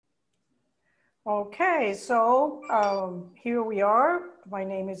Okay, so here we are. My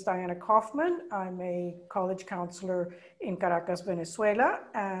name is Diana Kaufman. I'm a college counselor in Caracas, Venezuela,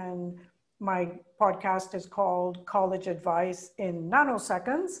 and my podcast is called College Advice in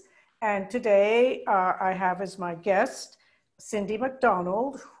Nanoseconds. And today I have as my guest Cindy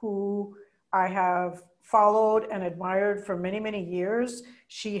McDonald, who I have followed and admired for many, many years.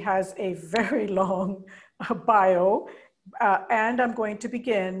 She has a very long bio, and I'm going to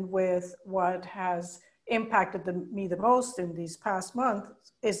begin with what has impacted me the most in these past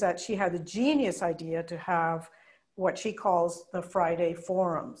months is that she had the genius idea to have what she calls the Friday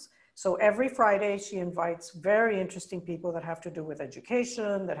forums. So every Friday, she invites very interesting people that have to do with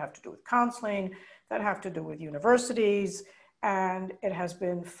education, that have to do with counseling, that have to do with universities. And it has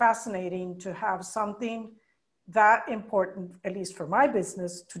been fascinating to have something that important, at least for my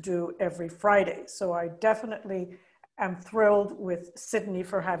business, to do every Friday. So I definitely am thrilled with Sydney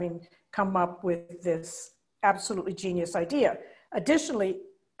for having come up with this absolutely genius idea. Additionally,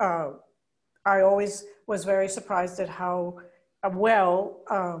 I always was very surprised at how well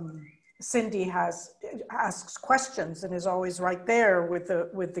Cindy asks questions and is always right there with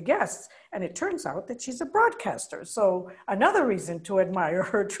the guests. And it turns out that she's a broadcaster. So another reason to admire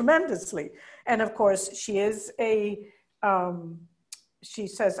her tremendously. And of course, she is she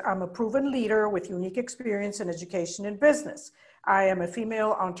says, I'm a proven leader with unique experience in education and business. I am a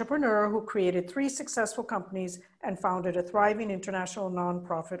female entrepreneur who created 3 successful companies and founded a thriving international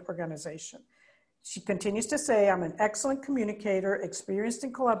nonprofit organization. She continues to say, I'm an excellent communicator, experienced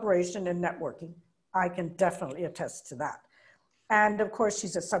in collaboration and networking. I can definitely attest to that. And of course,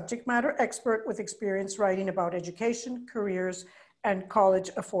 she's a subject matter expert with experience writing about education, careers, and college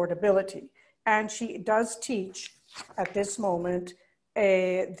affordability. And she does teach at this moment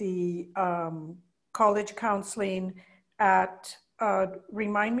the college counseling at,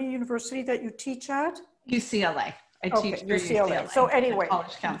 remind me, university that you teach at? UCLA. I teach for UCLA. So anyway,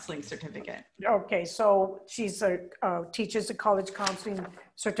 college counseling certificate. Okay, so she's teaches a college counseling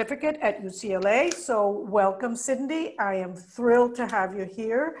certificate at UCLA. So welcome, Cindy. I am thrilled to have you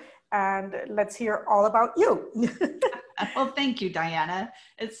here, and let's hear all about you. Well, thank you, Diana.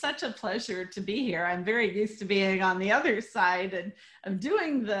 It's such a pleasure to be here. I'm very used to being on the other side and of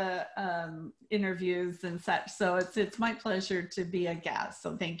doing the interviews and such. So it's my pleasure to be a guest.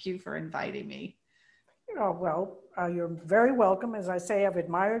 So thank you for inviting me. Oh, well, you're very welcome. As I say, I've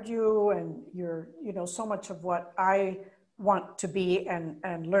admired you, and you're, so much of what I want to be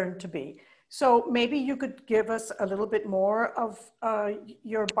and learn to be. So maybe you could give us a little bit more of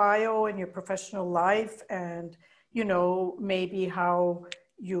your bio and your professional life, and maybe how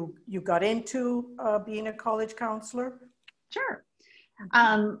you got into being a college counselor. Sure.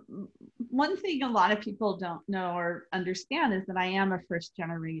 One thing a lot of people don't know or understand is that I am a first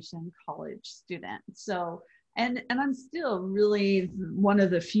generation college student. So, and I'm still really one of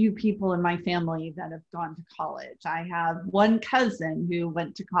the few people in my family that have gone to college. I have one cousin who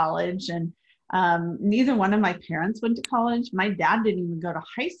went to college, and neither one of my parents went to college. My dad didn't even go to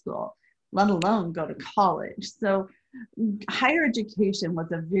high school, let alone go to college. So higher education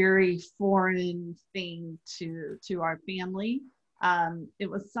was a very foreign thing to our family. It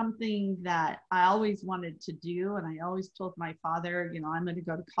was something that I always wanted to do. And I always told my father, I'm going to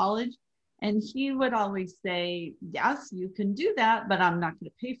go to college. And he would always say, yes, you can do that, but I'm not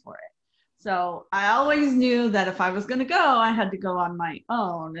going to pay for it. So I always knew that if I was going to go, I had to go on my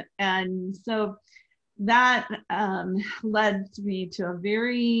own. And so that led me to a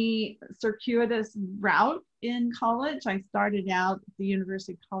very circuitous route in college. I started out at the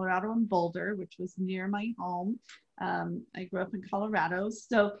University of Colorado in Boulder, which was near my home. I grew up in Colorado,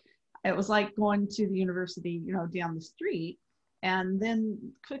 so it was like going to the university, down the street, and then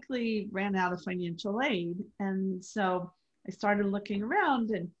quickly ran out of financial aid. And so I started looking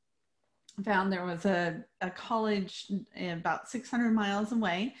around and found there was a college about 600 miles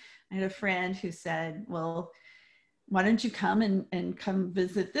away. I had a friend who said, well, why don't you come and come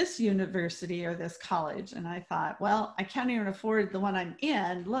visit this university or this college? And I thought, well, I can't even afford the one I'm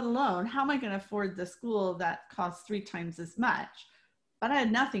in, let alone how am I going to afford the school that costs 3 times as much? But I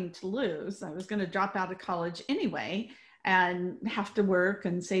had nothing to lose. I was going to drop out of college anyway and have to work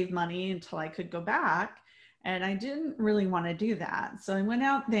and save money until I could go back. And I didn't really want to do that. So I went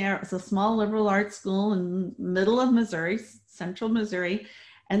out there. It was a small liberal arts school in the middle of Missouri, central Missouri.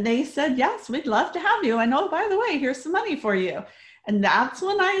 And they said, yes, we'd love to have you. And oh, by the way, here's some money for you. And that's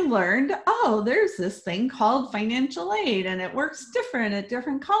when I learned, oh, there's this thing called financial aid, and it works different at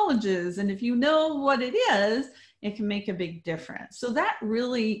different colleges. And if you know what it is, it can make a big difference. So that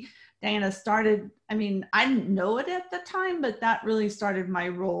really, Diana, started, I didn't know it at the time, but that really started my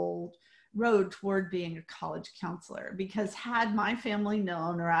role road toward being a college counselor, because had my family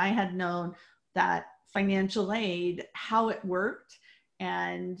known, or I had known that financial aid, how it worked,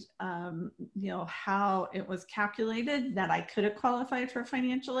 and how it was calculated, that I could have qualified for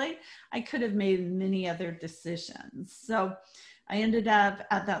financial aid, I could have made many other decisions. So I ended up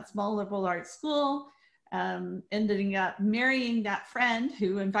at that small liberal arts school, ending up marrying that friend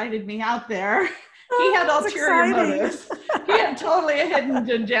who invited me out there. He had ulterior motives. He had totally a hidden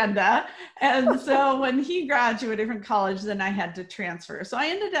agenda. And so when he graduated from college, then I had to transfer. So I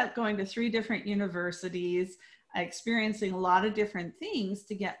ended up going to 3 different universities, experiencing a lot of different things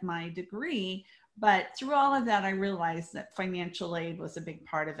to get my degree. But through all of that, I realized that financial aid was a big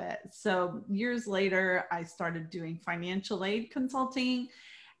part of it. So years later, I started doing financial aid consulting,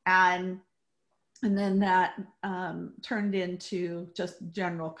 and then that turned into just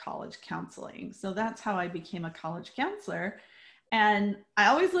general college counseling. So that's how I became a college counselor. And I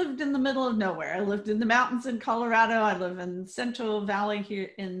always lived in the middle of nowhere. I lived in the mountains in Colorado. I live in Central Valley here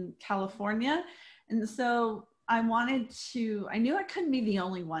in California. And so I knew I couldn't be the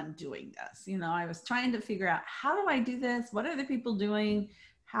only one doing this. I was trying to figure out, how do I do this? What are the people doing?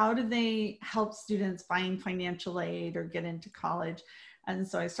 How do they help students find financial aid or get into college? And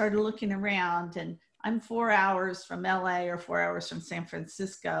so I started looking around, and I'm 4 hours from LA or 4 hours from San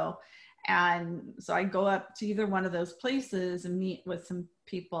Francisco. And so I go up to either one of those places and meet with some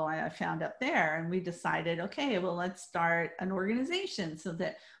people I found up there. And we decided, okay, well, let's start an organization so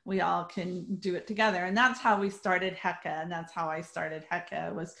that we all can do it together. And that's how we started HECA. And that's how I started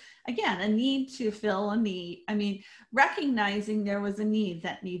HECA, was, again, a need to fill a need. I mean, recognizing there was a need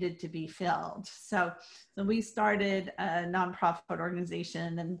that needed to be filled. So we started a nonprofit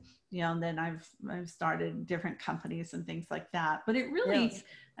organization, and then I've started different companies and things like that. But it really, yes.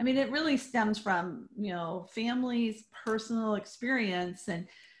 I mean, it really stems from, families' personal experience, and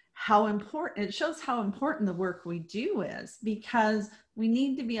how important, it shows how important the work we do is, because we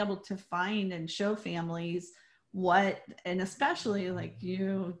need to be able to find and show families and especially like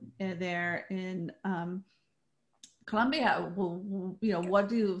you there in Colombia, what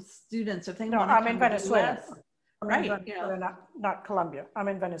do students, if they want to come I'm in Venezuela. Right. Not Colombia. I'm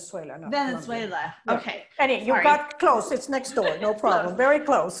in Venezuela. Not Venezuela. Colombia. Okay. And you got close. It's next door. No problem. Very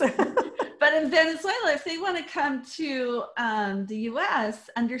close. But in Venezuela, if they want to come to the U.S.,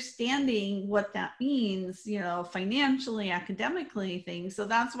 understanding what that means, financially, academically, things. So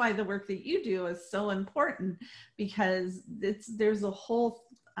that's why the work that you do is so important, because there's a whole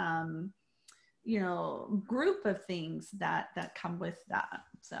group of things that come with that.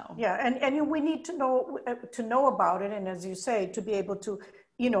 So yeah, and we need to know about it, and as you say, to be able to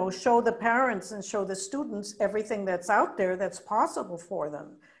show the parents and show the students everything that's out there that's possible for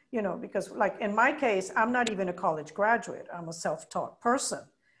them, because like in my case, I'm not even a college graduate. I'm a self-taught person.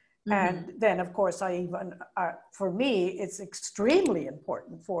 Mm-hmm. And then of course for me, it's extremely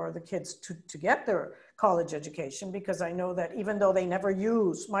important for the kids to get their college education, because I know that even though they never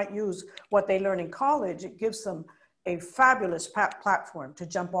might use what they learn in college, it gives them a fabulous platform to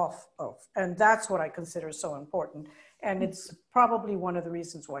jump off of. And that's what I consider so important. And it's probably one of the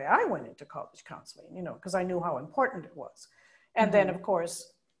reasons why I went into college counseling, because I knew how important it was. And mm-hmm. then of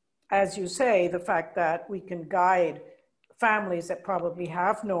course, as you say, the fact that we can guide families that probably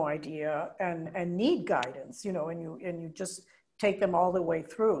have no idea and need guidance, and you just take them all the way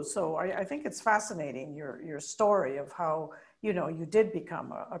through. So I think it's fascinating, your story of how, you did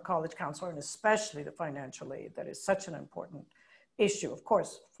become a college counselor, and especially the financial aid, that is such an important issue. Of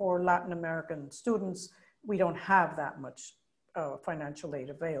course, for Latin American students, we don't have that much financial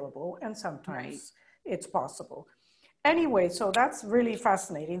aid available, and sometimes it's possible. Anyway, so that's really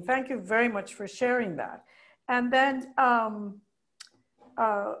fascinating. Thank you very much for sharing that. And then,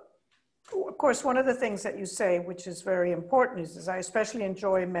 of course, one of the things that you say, which is very important, is I especially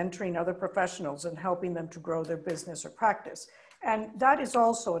enjoy mentoring other professionals and helping them to grow their business or practice. And that is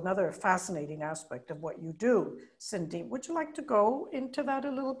also another fascinating aspect of what you do. Cindy, would you like to go into that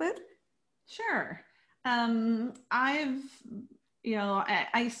a little bit? Sure. I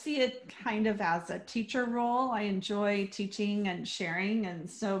see it kind of as a teacher role. I enjoy teaching and sharing. And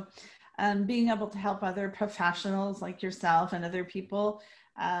so being able to help other professionals like yourself and other people,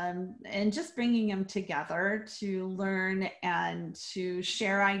 and just bringing them together to learn and to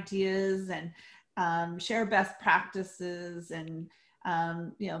share ideas and share best practices. And,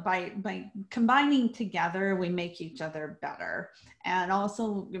 by combining together, we make each other better, and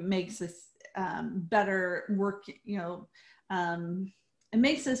also it makes us better work, it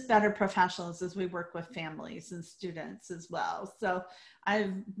makes us better professionals as we work with families and students as well. So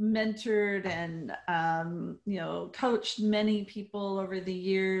I've mentored and, coached many people over the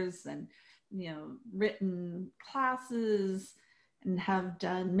years, and, written classes, and have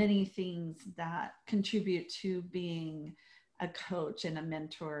done many things that contribute to being a coach and a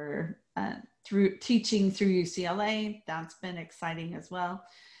mentor through teaching through UCLA. That's been exciting as well.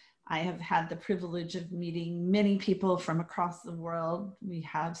 I have had the privilege of meeting many people from across the world. We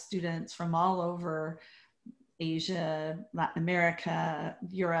have students from all over Asia, Latin America,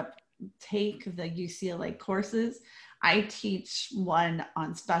 Europe take the UCLA courses. I teach one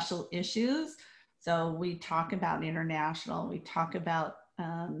on special issues. So we talk about international, we talk about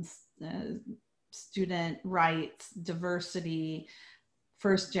student rights, diversity,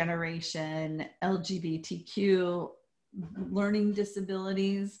 first generation, LGBTQ, learning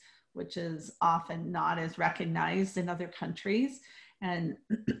disabilities, which is often not as recognized in other countries, and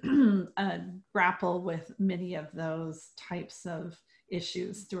grapple with many of those types of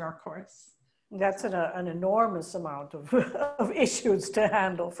issues through our course. That's an enormous amount of, of issues to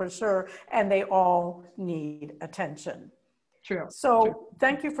handle, for sure, and they all need attention. True. So True.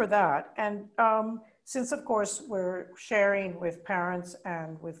 Thank you for that. And since, of course, we're sharing with parents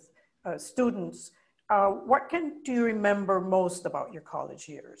and with students, what do you remember most about your college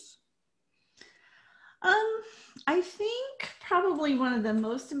years? I think probably one of the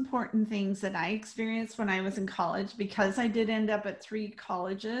most important things that I experienced when I was in college, because I did end up at 3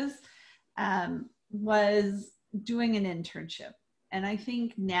 colleges, was doing an internship. And I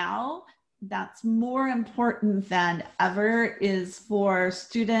think now that's more important than ever, is for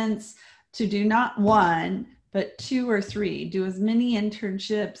students to do not 1, but 2 or 3, do as many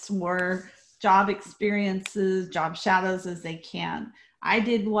internships or job experiences, job shadows as they can. I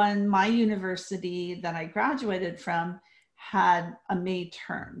did one. My university that I graduated from had a May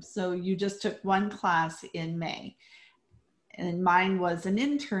term. So you just took 1 class in May. And mine was an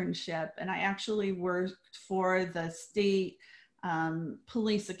internship. And I actually worked for the state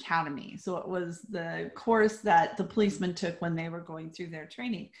police academy. So it was the course that the policemen took when they were going through their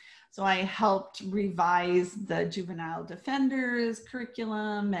training. So I helped revise the juvenile defenders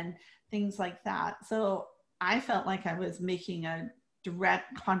curriculum and things like that. So I felt like I was making a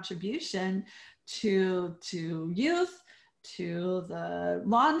direct contribution to youth, to the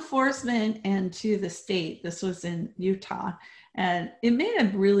law enforcement, and to the state. This was in Utah, and it made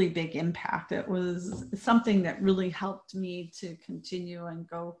a really big impact. It was something that really helped me to continue and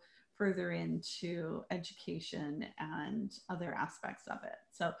go further into education and other aspects of it.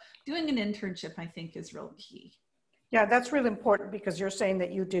 So doing an internship, I think, is real key. Yeah, that's really important, because you're saying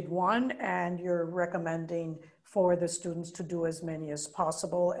that you did 1 and you're recommending for the students to do as many as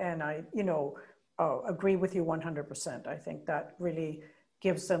possible. And I, agree with you 100%. I think that really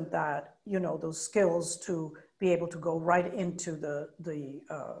gives them that, those skills to be able to go right into the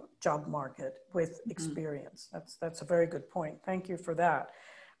job market with experience. That's a very good point. Thank you for that.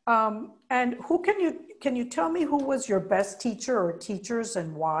 And can you tell me who was your best teacher or teachers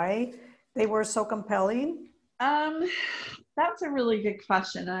and why they were so compelling? That's a really good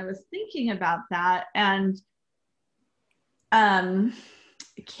question. I was thinking about that, and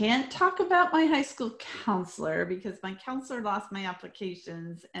I can't talk about my high school counselor, because my counselor lost my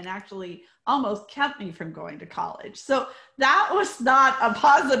applications and actually almost kept me from going to college. So that was not a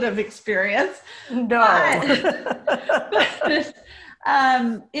positive experience. No. But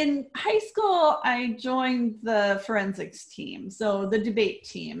in high school, I joined the forensics team, so the debate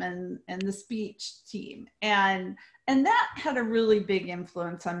team and the speech team. And that had a really big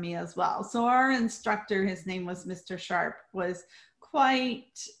influence on me as well. So our instructor, his name was Mr. Sharp, was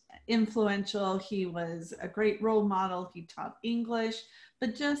quite influential. He was a great role model. He taught English,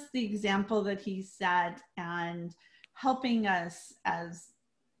 but just the example that he set, and helping us as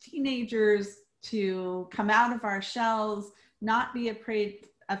teenagers to come out of our shells, not be afraid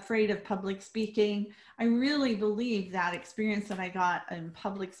of public speaking. I really believe that experience that I got in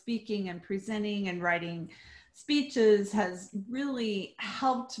public speaking and presenting and writing speeches has really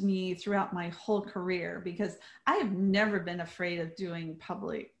helped me throughout my whole career, because I have never been afraid of doing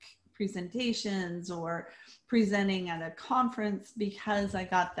public presentations or presenting at a conference, because I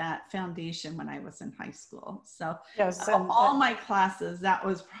got that foundation when I was in high school. So yes, all my classes, that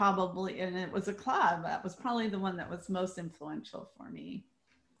was probably, and it was a club, that was probably the one that was most influential for me.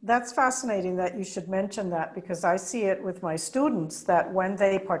 That's fascinating that you should mention that, because I see it with my students that when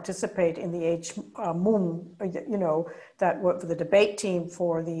they participate in the HMUM, that for the debate team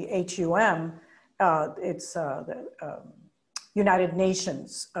for the HUM, it's the United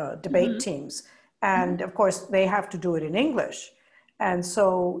Nations debate teams. And of course, they have to do it in English. And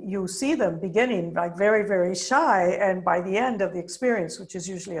so you see them beginning like very, very shy. And by the end of the experience, which is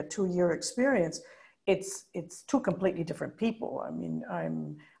usually a 2-year experience, it's two completely different people. I mean,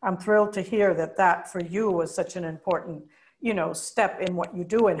 I'm thrilled to hear that for you was such an important, step in what you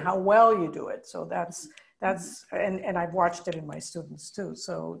do and how well you do it. So that's and I've watched it in my students too.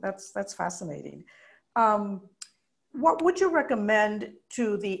 So that's fascinating. What would you recommend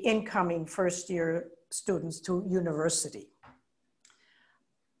to the incoming first year students to university?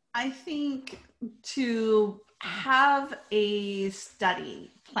 I think to have a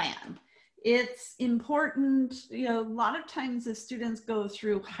study plan. It's important, a lot of times as students go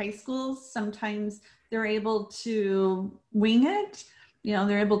through high school, sometimes they're able to wing it,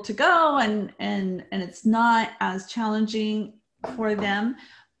 they're able to go and it's not as challenging for them.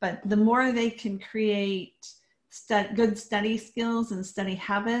 But the more they can create good study skills and study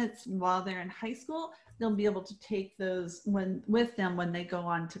habits while they're in high school, they'll be able to take those with them when they go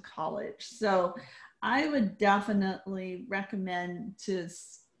on to college. So I would definitely recommend to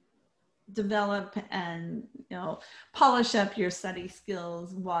develop and polish up your study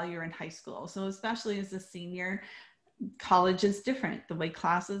skills while you're in high school. So especially as a senior, college is different. The way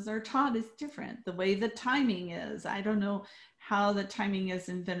classes are taught is different. The way the timing is. I don't know how the timing is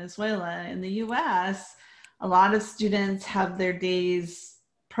in Venezuela. In the US, a lot of students have their days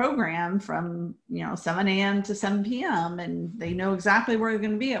programmed from 7 a.m. to 7 p.m. and they know exactly where they're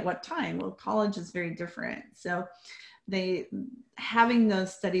going to be at what time. Well, college is very different. So having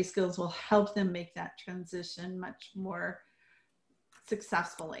those study skills will help them make that transition much more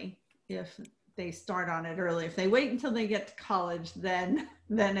successfully if they start on it early. If they wait until they get to college, then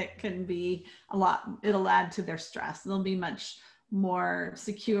it can be it'll add to their stress. They'll be much more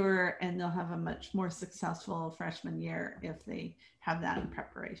secure and they'll have a much more successful freshman year if they have that in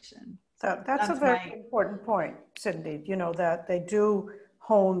preparation. That's a very important point, Cindy, that they do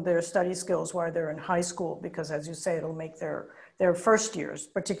hone their study skills while they're in high school, because as you say, it'll make their first years,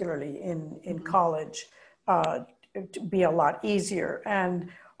 particularly in college, be a lot easier. And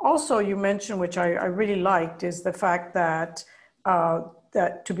also you mentioned, which I really liked, is the fact that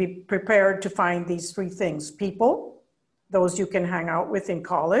that to be prepared to find these three things: people, those you can hang out with in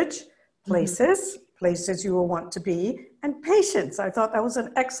college; places you will want to be; and patience. I thought that was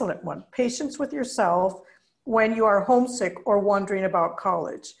an excellent one. Patience with yourself when you are homesick or wondering about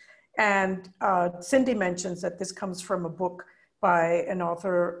college. And Cindy mentions that this comes from a book by an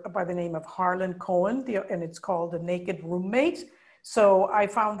author by the name of Harlan Cohen, and it's called The Naked Roommate. So I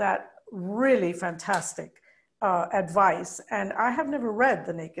found that really fantastic advice. And I have never read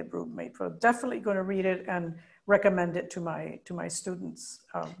The Naked Roommate, but I'm definitely going to read it and recommend it to my students.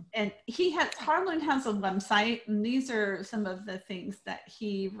 And Harlan has a website, and these are some of the things that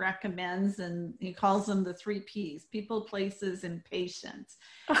he recommends, and he calls them the 3 Ps: people, places, and patience.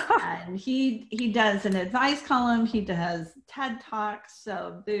 And he does an advice column, he does TED Talks.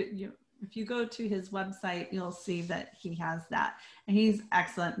 So if you go to his website, you'll see that he has that. And he's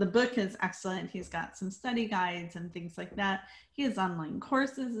excellent. The book is excellent. He's got some study guides and things like that. He has online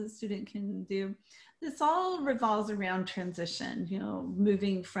courses a student can do. This all revolves around transition,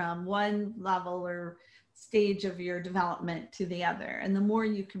 moving from one level or stage of your development to the other. And the more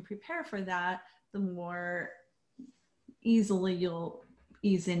you can prepare for that, the more easily you'll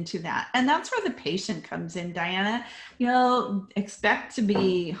ease into that. And that's where the patient comes in, Diana. Expect to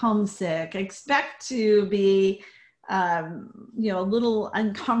be homesick, expect to be, a little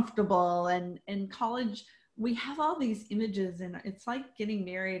uncomfortable. And in college, we have all these images, and it's like getting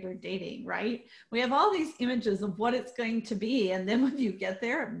married or dating, right? We have all these images of what it's going to be. And then when you get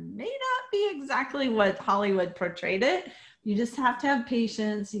there, it may not be exactly what Hollywood portrayed it. You just have to have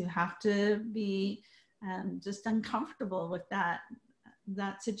patience. You have to be just uncomfortable with that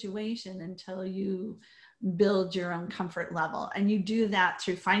situation until you build your own comfort level. And you do that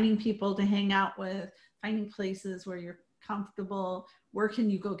through finding people to hang out with, finding places where you're comfortable. Where can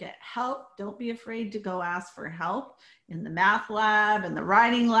you go get help? Don't be afraid to go ask for help in the math lab and the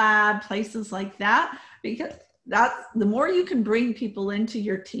writing lab, places like that, because that's the more you can bring people into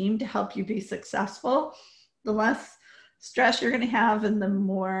your team to help you be successful, the less stress you're going to have, and the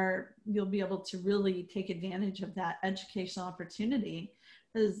more you'll be able to really take advantage of that educational opportunity,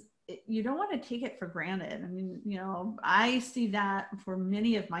 because you don't want to take it for granted. I mean, I see that for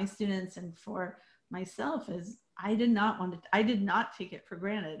many of my students and for myself is I did not take it for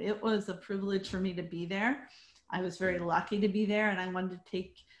granted. It was a privilege for me to be there. I was very lucky to be there, and I wanted to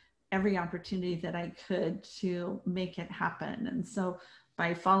take every opportunity that I could to make it happen. And so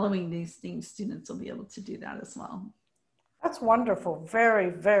by following these things, students will be able to do that as well. That's wonderful. Very,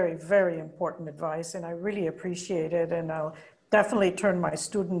 very, very important advice. And I really appreciate it. And I'll definitely turn my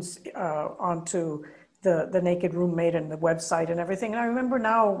students onto the Naked Roommate and the website and everything. And I remember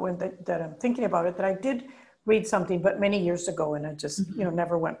now that I'm thinking about it, that I did read something, but many years ago, and I just,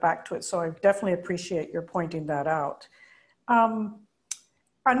 never went back to it. So I definitely appreciate your pointing that out.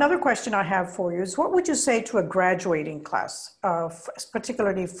 Another question I have for you is, what would you say to a graduating class,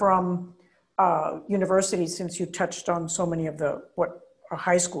 particularly from university, since you touched on so many of what a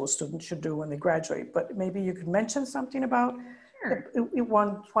high school student should do when they graduate, but maybe you could mention something about Sure.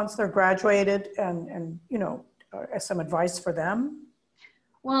 once they're graduated and some advice for them.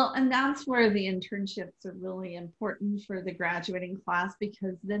 Well, and that's where the internships are really important for the graduating class,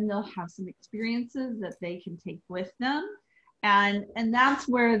 because then they'll have some experiences that they can take with them. And that's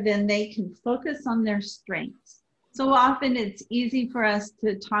where then they can focus on their strengths. So often it's easy for us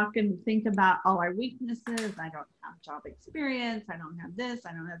to talk and think about all our weaknesses. I don't have job experience. I don't have this.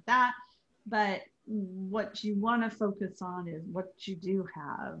 I don't have that. But what you want to focus on is what you do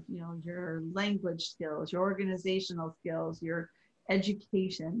have, your language skills, your organizational skills, your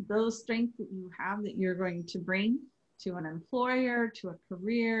education, those strengths that you have that you're going to bring to an employer, to a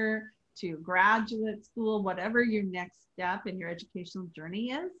career, to graduate school, whatever your next step in your educational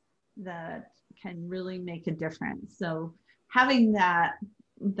journey is, that can really make a difference. So having that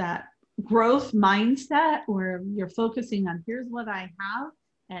growth mindset where you're focusing on, here's what I have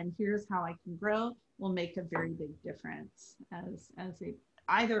and here's how I can grow, will make a very big difference as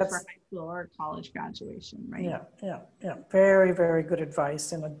either for high school or college graduation, right? Yeah. Very, very good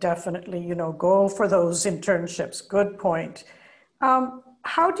advice. And definitely, go for those internships. Good point.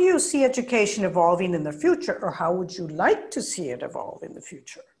 How do you see education evolving in the future, or how would you like to see it evolve in the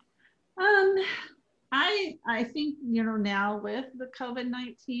future? I think, now with the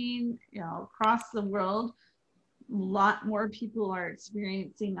COVID-19, across the world, a lot more people are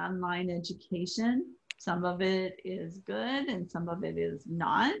experiencing online education. Some of it is good and some of it is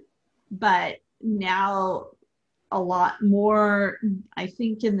not. But now a lot more, I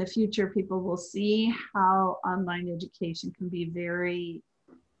think in the future, people will see how online education can be very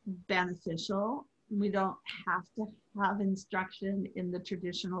beneficial. We don't have to have instruction in the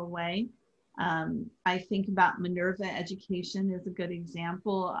traditional way. I think about Minerva Education as a good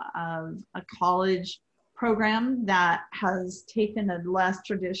example of a college program that has taken a less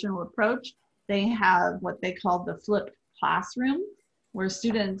traditional approach. They have what they call the flipped classroom, where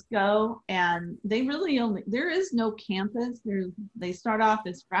students go and they really there is no campus. They start off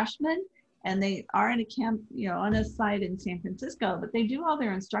as freshmen and they are in a camp, on a site in San Francisco, but they do all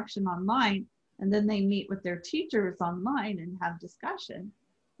their instruction online, and then they meet with their teachers online and have discussion.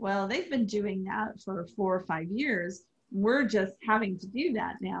 Well, they've been doing that for 4 or 5 years. We're just having to do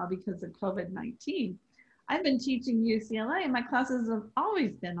that now because of COVID-19. I've been teaching UCLA and my classes have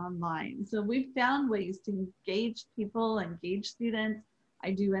always been online. So we've found ways to engage people, engage students.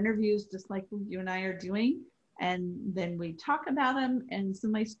 I do interviews just like you and I are doing, and then we talk about them. And so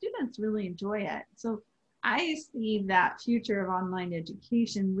my students really enjoy it. So I see that future of online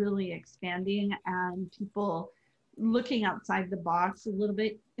education really expanding and people looking outside the box a little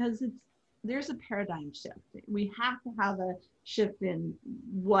bit, because there's a paradigm shift. We have to have a shift in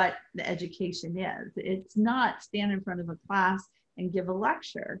what the education is. It's not stand in front of a class and give a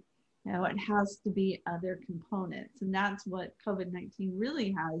lecture. It has to be other components. And that's what COVID-19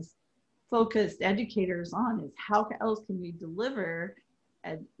 really has focused educators on, is how else can we deliver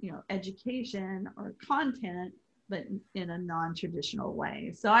education or content, but in a non-traditional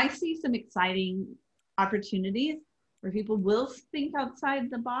way. So I see some exciting opportunities where people will think outside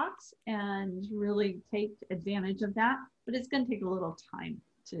the box and really take advantage of that. But it's going to take a little time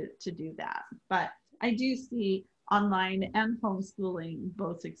to do that. But I do see online and homeschooling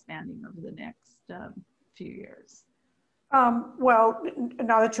both expanding over the next few years. Well,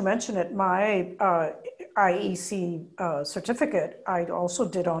 now that you mention it, my IEC certificate, I also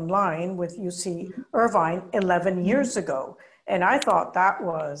did online with UC Irvine 11 years ago. And I thought that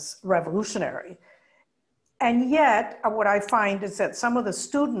was revolutionary. And yet, what I find is that some of the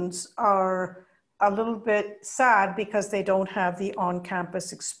students are a little bit sad because they don't have the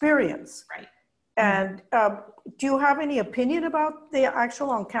on-campus experience. Right. And do you have any opinion about the actual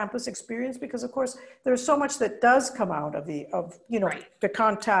on-campus experience? Because of course, there's so much that does come out of right. the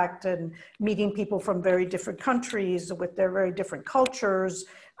contact and meeting people from very different countries with their very different cultures.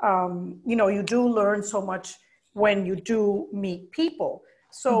 You do learn so much when you do meet people.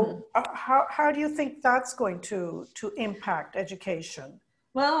 So how do you think that's going to impact education?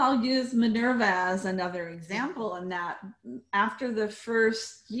 Well, I'll use Minerva as another example in that after the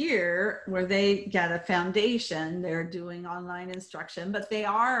first year where they get a foundation, they're doing online instruction, but they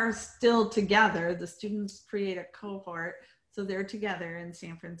are still together. The students create a cohort So they're together in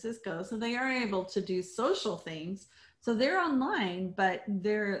San Francisco. So they are able to do social things. So they're online, but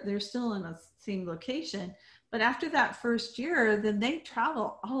they're still in the same location. But after that first year, then they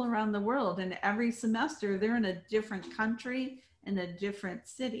travel all around the world. And every semester, they're in a different country, in a different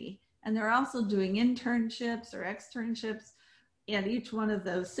city. And they're also doing internships or externships at each one of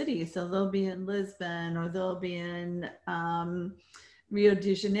those cities. So they'll be in Lisbon, or they'll be in Rio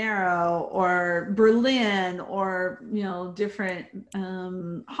de Janeiro or Berlin, or, you know, different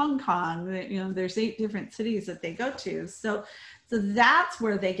Hong Kong. You know, there's 8 different cities that they go to. So that's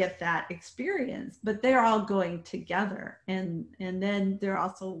where they get that experience, but they're all going together. And then they're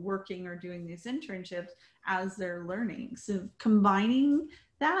also working or doing these internships as they're learning. So combining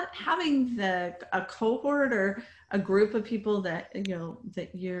that, having a cohort or a group of people that, you know,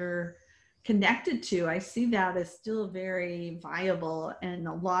 that you're connected to, I see that as still very viable, and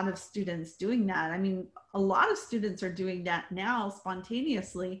a lot of students doing that. I mean, a lot of students are doing that now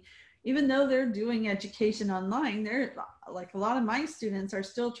spontaneously, even though they're doing education online. They're like, a lot of my students are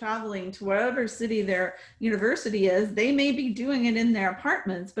still traveling to whatever city their university is. They may be doing it in their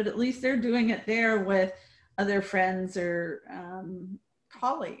apartments, but at least they're doing it there with other friends or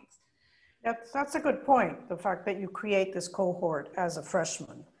colleagues. That's a good point. The fact that you create this cohort as a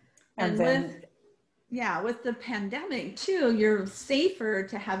freshman. And then, with the pandemic too, you're safer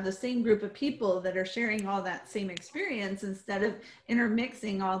to have the same group of people that are sharing all that same experience instead of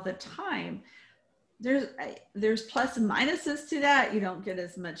intermixing all the time. There's plus and minuses to that. You don't get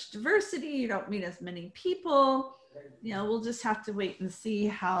as much diversity. You don't meet as many people. You know, we'll just have to wait and see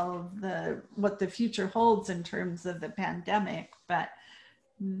what the future holds in terms of the pandemic. But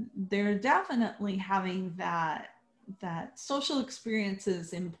they're definitely having that social experience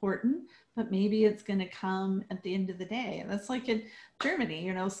is important, but maybe it's going to come at the end of the day. That's like in Germany,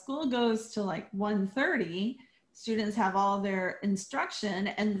 you know, school goes to like 1:30, students have all their instruction,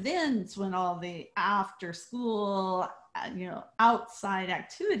 and then it's when all the after school, you know, outside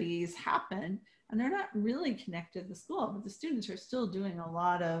activities happen, and they're not really connected to school, but the students are still doing a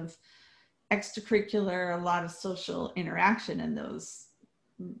lot of extracurricular, a lot of social interaction in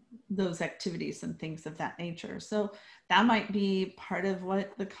those activities and things of that nature. So that might be part of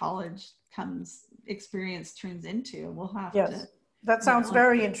what the college experience turns into. We'll have to. That sounds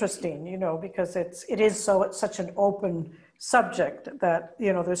very interesting, you know, because it is such an open subject that,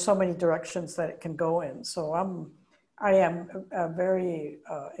 you know, there's so many directions that it can go in. So I am very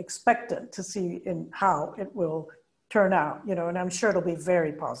expectant to see in how it will turn out, you know, and I'm sure it'll be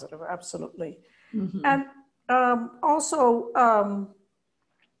very positive. Absolutely. Mm-hmm. And also,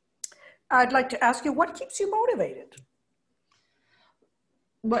 I'd like to ask you, what keeps you motivated?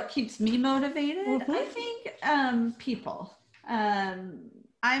 What keeps me motivated? Mm-hmm. I think people.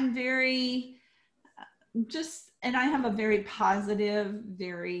 I'm very and I have a very positive,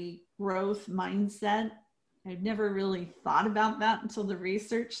 very growth mindset. I've never really thought about that until the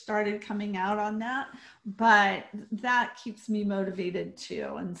research started coming out on that, but that keeps me motivated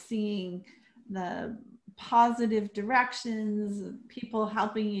too, and seeing the positive directions, people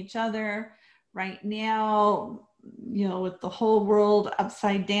helping each other. Right now, you know, with the whole world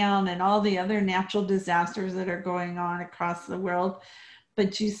upside down and all the other natural disasters that are going on across the world,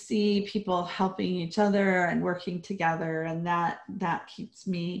 but you see people helping each other and working together, and that keeps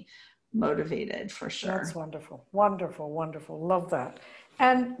me motivated for sure. That's wonderful. Wonderful, wonderful. Love that.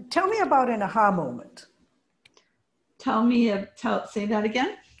 And tell me about an aha moment. Say that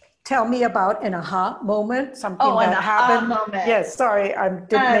again. Tell me about an aha moment, something that happened. Moment. Yes, sorry,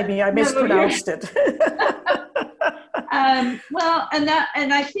 maybe I mispronounced it. Well, and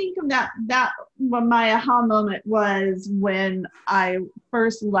I think that when my aha moment was when I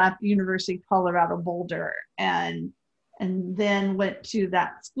first left University of Colorado Boulder, and then went to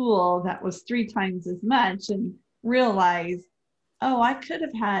that school that was 3 times as much, and realized, oh, I could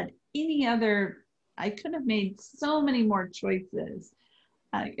have made so many more choices.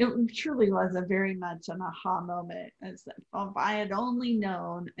 It truly was very much an aha moment. As if I had only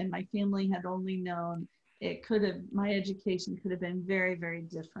known, and my family had only known, my education could have been very, very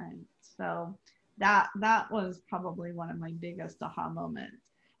different. So that was probably one of my biggest aha moments.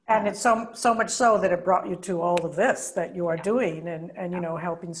 And it's so much so that it brought you to all of this that you are doing, and you know,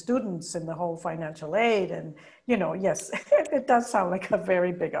 helping students and the whole financial aid, and you know, yes, it does sound like a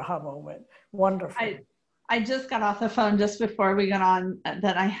very big aha moment. Wonderful. I just got off the phone just before we got on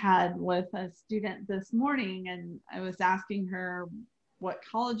that I had with a student this morning, and I was asking her what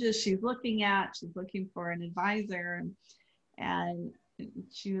colleges she's looking at. She's looking for an advisor, and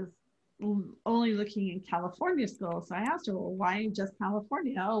she was only looking in California schools. So I asked her, well, why just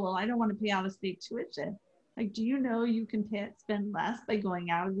California? Oh, well, I don't want to pay out of state tuition. Like, do you know you can spend less by going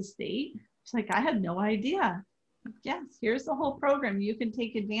out of the state? She's like, I had no idea. Yes, here's the whole program you can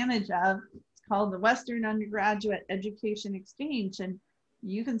take advantage of. It's called the Western Undergraduate Education Exchange, and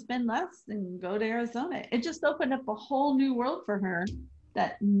you can spend less and go to Arizona. It just opened up a whole new world for her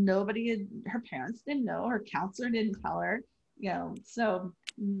that her parents didn't know, her counselor didn't tell her, so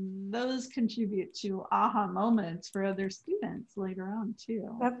those contribute to aha moments for other students later on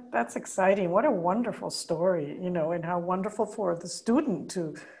too. That's exciting. What a wonderful story, and how wonderful for the student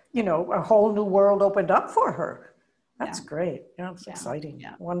to, a whole new world opened up for her. That's great. Yeah, it's exciting.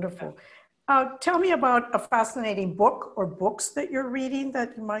 Yeah. Wonderful. Tell me about a fascinating book or books that you're reading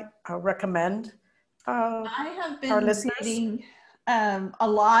that you might recommend. I have been reading a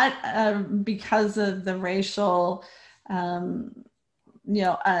lot because of the racial,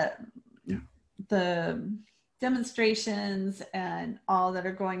 the demonstrations and all that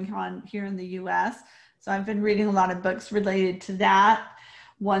are going on here in the US. So I've been reading a lot of books related to that.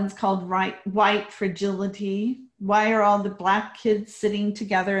 One's called White Fragility. Why are all the Black kids sitting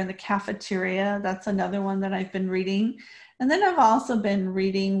together in the cafeteria? That's another one that I've been reading. And then I've also been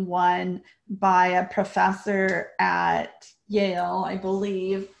reading one by a professor at Yale, I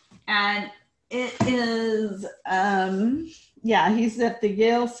believe. And it is, he's at the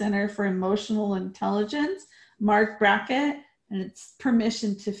Yale Center for Emotional Intelligence, Marc Brackett, and it's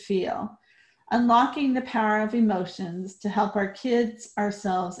Permission to Feel. Unlocking the power of emotions to help our kids,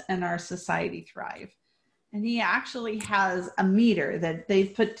 ourselves, and our society thrive. And he actually has a meter that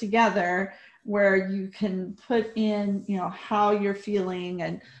they've put together where you can put in, how you're feeling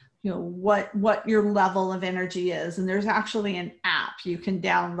and, what your level of energy is. And there's actually an app you can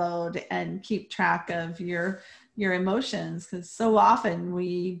download and keep track of your emotions, because so often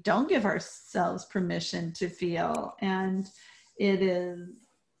we don't give ourselves permission to feel. And it is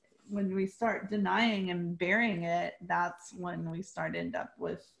when we start denying and burying it, that's when we end up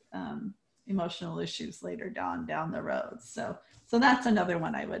with emotional issues later down the road. So that's another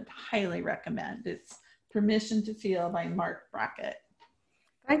one I would highly recommend. It's Permission to Feel by Marc Brackett.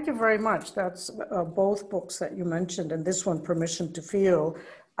 Thank you very much. That's both books that you mentioned, and this one, Permission to Feel.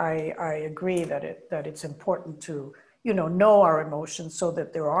 I agree that it's important to know our emotions so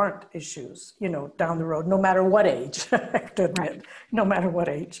that there aren't issues down the road, no matter what age. I have to admit, right. No matter what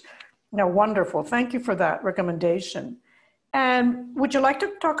age. Now, wonderful. Thank you for that recommendation. And would you like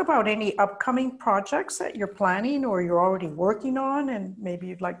to talk about any upcoming projects that you're planning or you're already working on, and maybe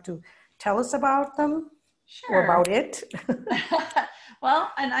you'd like to tell us about them? Sure. Or about it?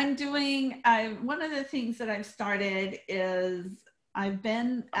 Well, and I'm doing, one of the things that I've started is I've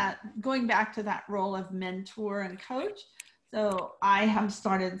been going back to that role of mentor and coach. So I have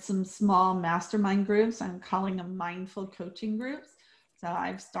started some small mastermind groups. I'm calling them mindful coaching groups. So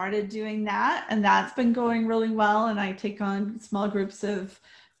I've started doing that, and that's been going really well. And I take on small groups of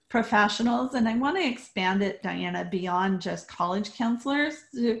professionals, and I want to expand it, Diana, beyond just college counselors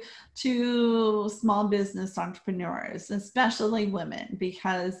to small business entrepreneurs, especially women,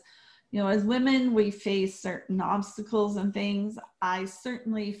 because as women, we face certain obstacles and things. I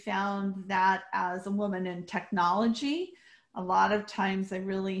certainly found that as a woman in technology, a lot of times I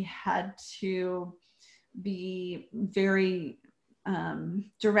really had to be very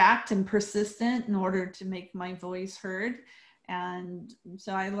direct and persistent in order to make my voice heard. And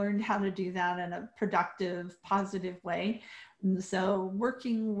so I learned how to do that in a productive, positive way. And so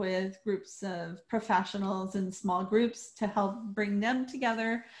working with groups of professionals and small groups to help bring them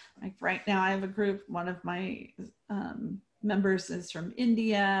together. Like right now I have a group, one of my members is from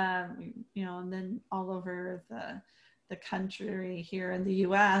India, and then all over the country here in the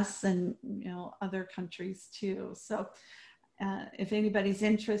US and, other countries too. So if anybody's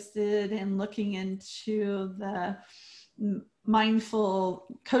interested in looking into the mindful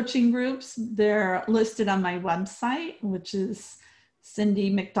coaching groups, they're listed on my website, which is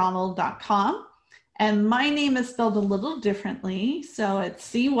cindymcdonald.com. And my name is spelled a little differently. So it's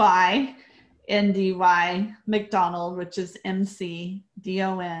CYNDY McDonald, which is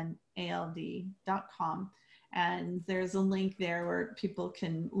McDonald.com. And there's a link there where people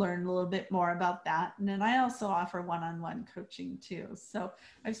can learn a little bit more about that. And then I also offer one-on-one coaching too. So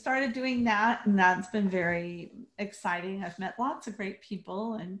I've started doing that, and that's been very exciting. I've met lots of great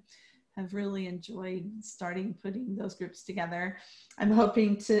people and have really enjoyed putting those groups together. I'm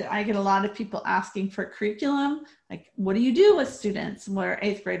hoping I get a lot of people asking for curriculum. Like, what do you do with students who are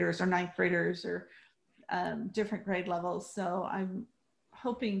 8th graders or 9th graders or different grade levels? So I'm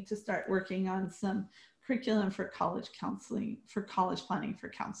hoping to start working on some curriculum for college counseling, for college planning for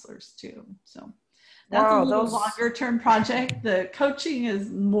counselors too. So that's a little longer term project. The coaching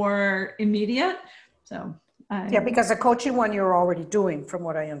is more immediate. So yeah, because the coaching one you're already doing, from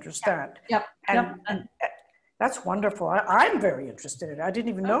what I understand. Yep. And that's wonderful. I'm very interested in it. I didn't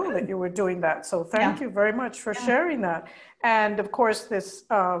even know that you were doing that. So thank you very much for sharing that. And of course, this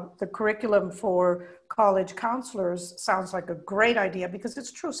the curriculum for college counselors sounds like a great idea, because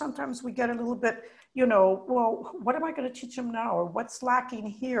it's true. Sometimes we get a little bit, you know, well, what am I going to teach them now? Or what's lacking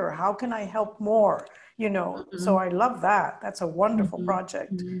here? How can I help more? You know, so I love that. That's a wonderful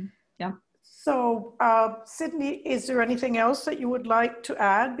project. Yeah. So, Sydney, is there anything else that you would like to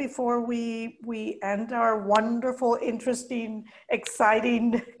add before we end our wonderful, interesting,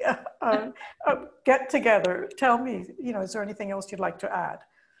 exciting get together? Tell me, you know, is there anything else you'd like to add?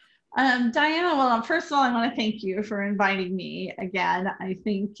 Diana, well, first of all, I want to thank you for inviting me again. I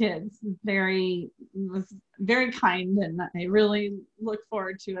think it was very kind, and I really look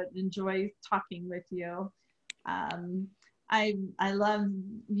forward to it and enjoy talking with you. I love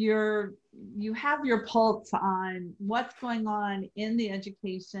you have your pulse on what's going on in the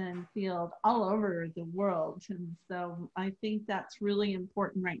education field all over the world. And so I think that's really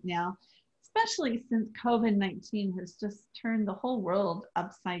important right now, especially since COVID-19 has just turned the whole world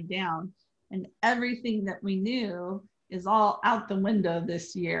upside down, and everything that we knew is all out the window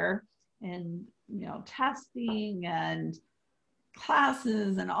this year. And, you know, testing and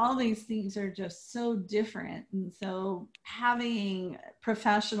classes and all these things are just so different. And so having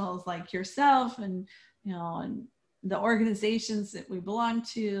professionals like yourself and, you know, and the organizations that we belong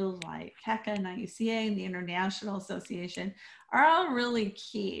to, like HECA and IUCA and the International Association, are all really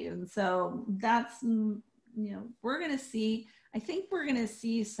key. And so that's, you know, I think we're going to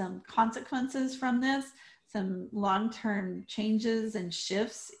see some consequences from this, some long-term changes and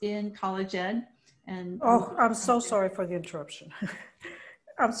shifts in college ed. And I'm so sorry for the interruption.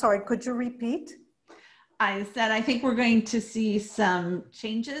 I'm sorry, could you repeat? I said, I think we're going to see some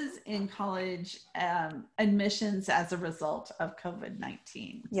changes in college admissions as a result of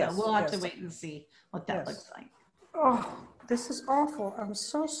COVID-19. So we'll have to wait and see what that looks like. Oh, this is awful. I'm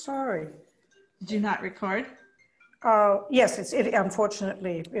so sorry. Did you not record? Yes,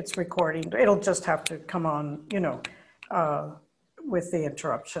 unfortunately, it's recording. It'll just have to come on, you know, with the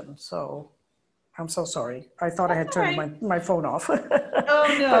interruption. So I'm so sorry. I thought I had turned my phone off.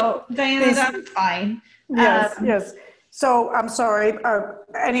 Oh, no, Diana, that's fine. Yes. So I'm sorry.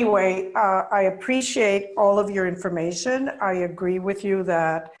 Anyway, I appreciate all of your information. I agree with you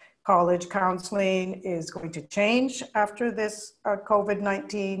that college counseling is going to change after this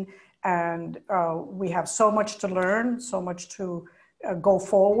COVID-19. And we have so much to learn, so much to go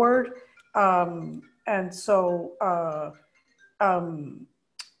forward. And so,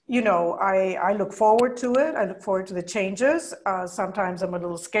 you know, I look forward to it. I look forward to the changes. Sometimes I'm a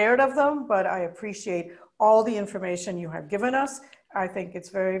little scared of them, but I appreciate all the information you have given us. I think it's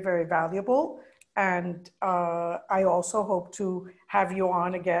very, very valuable. And I also hope to have you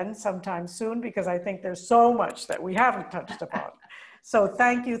on again sometime soon, because I think there's so much that we haven't touched upon. So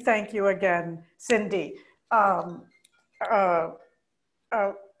thank you again, Cindy.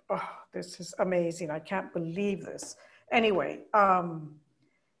 This is amazing. I can't believe this. Anyway,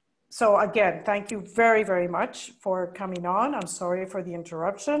 so again, thank you very, very much for coming on. I'm sorry for the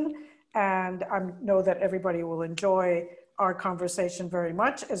interruption. And I know that everybody will enjoy our conversation very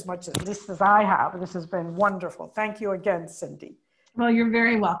much, at least as I have. This has been wonderful. Thank you again, Cindy. Well, you're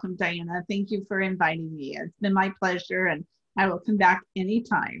very welcome, Diana. Thank you for inviting me. It's been my pleasure, and I will come back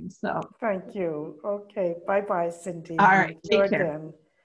anytime. So thank you. Okay, bye-bye, Cindy. All right, take care. Again.